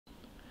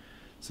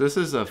So this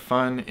is a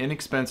fun,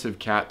 inexpensive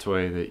cat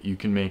toy that you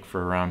can make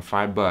for around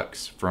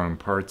 $5 from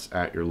parts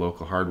at your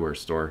local hardware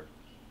store.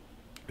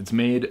 It's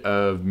made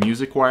of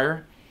music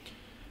wire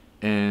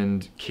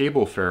and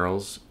cable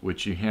ferrules,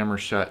 which you hammer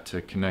shut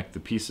to connect the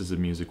pieces of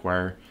music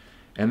wire.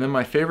 And then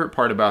my favorite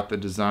part about the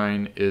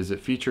design is it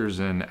features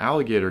an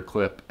alligator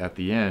clip at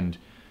the end,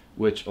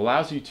 which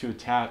allows you to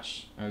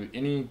attach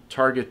any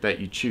target that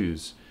you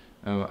choose.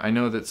 I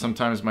know that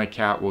sometimes my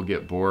cat will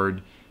get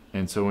bored,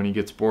 and so when he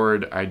gets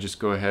bored, I just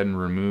go ahead and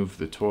remove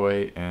the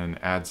toy and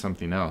add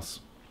something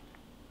else.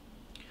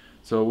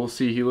 So we'll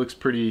see, he looks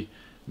pretty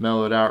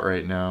mellowed out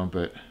right now,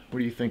 but what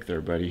do you think there,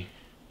 buddy?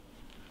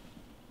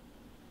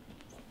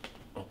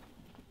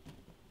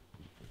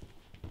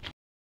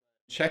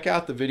 Check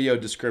out the video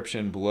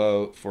description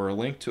below for a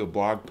link to a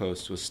blog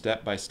post with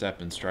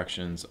step-by-step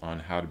instructions on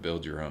how to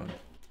build your own.